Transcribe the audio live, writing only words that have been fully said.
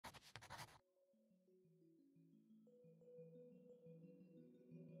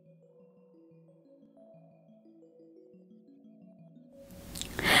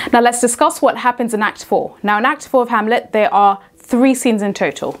Now let's discuss what happens in Act 4. Now in Act 4 of Hamlet, there are 3 scenes in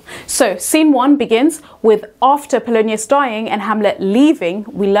total. So scene 1 begins with after Polonius dying and Hamlet leaving,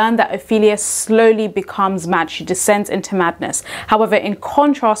 we learn that Ophelia slowly becomes mad. She descends into madness. However, in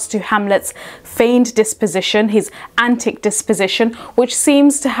contrast to Hamlet's feigned disposition, his antic disposition, which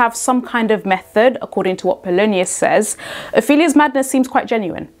seems to have some kind of method, according to what Polonius says, Ophelia's madness seems quite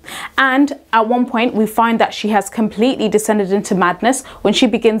genuine. And at one point, we find that she has completely descended into madness when she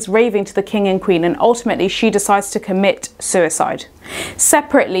begins raving to the king and queen, and ultimately she decides to commit suicide.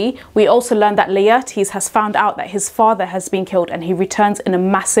 Separately, we also learn that Laertes has found out that his father has been killed, and he returns in a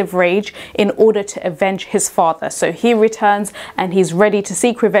massive rage in order to avenge his father. So he returns and he's ready to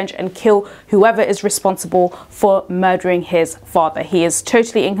seek revenge and kill whoever is responsible for murdering his father. He is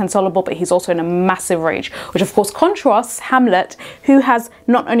totally inconsolable, but he's also in a massive rage, which of course contrasts Hamlet, who has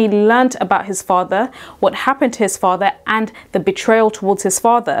not only learnt about his father, what happened to his father and the betrayal towards his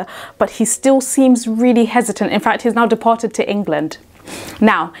father, but he still seems really hesitant. In fact, he's now departed to England.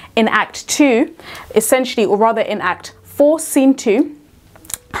 Now, in Act 2, essentially, or rather in Act 4, Scene 2,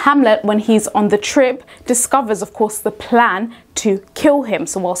 Hamlet, when he's on the trip, discovers, of course, the plan to kill him.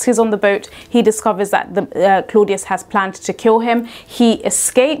 So whilst he's on the boat, he discovers that Claudius has planned to kill him. He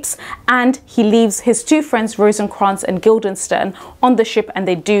escapes and he leaves his 2 friends, Rosencrantz and Guildenstern, on the ship, and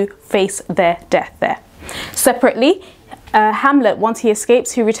they do face their death there. Separately, Hamlet, once he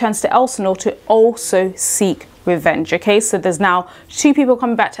escapes, he returns to Elsinore to also seek revenge. Okay, so there's now 2 people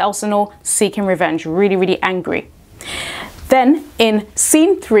coming back to Elsinore seeking revenge, really angry. Then in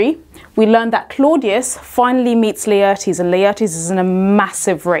Scene 3, we learn that Claudius finally meets Laertes, and Laertes is in a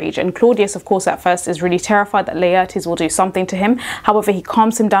massive rage. And Claudius, of course, at first is really terrified that Laertes will do something to him. However, he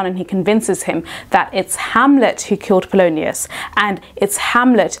calms him down and he convinces him that it's Hamlet who killed Polonius, and it's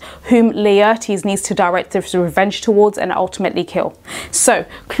Hamlet whom Laertes needs to direct his revenge towards and ultimately kill. So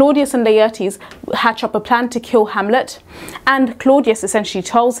Claudius and Laertes hatch up a plan to kill Hamlet, and Claudius essentially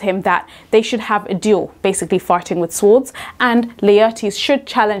tells him that they should have a duel, basically fighting with swords, and Laertes should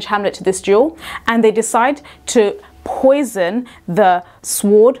challenge Hamlet to this duel, and they decide to poison the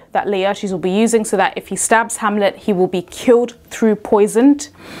sword that Laertes will be using, so that if he stabs Hamlet, he will be killed through poisoned.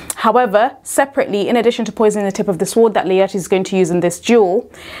 However, separately, in addition to poisoning the tip of the sword that Laertes is going to use in this duel,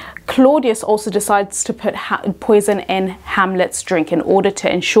 Claudius also decides to put poison in Hamlet's drink in order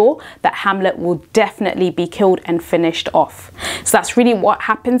to ensure that Hamlet will definitely be killed and finished off. So that's really what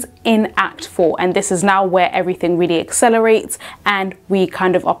happens in Act 4, and this is now where everything really accelerates and we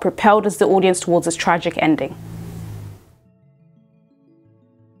kind of are propelled as the audience towards this tragic ending.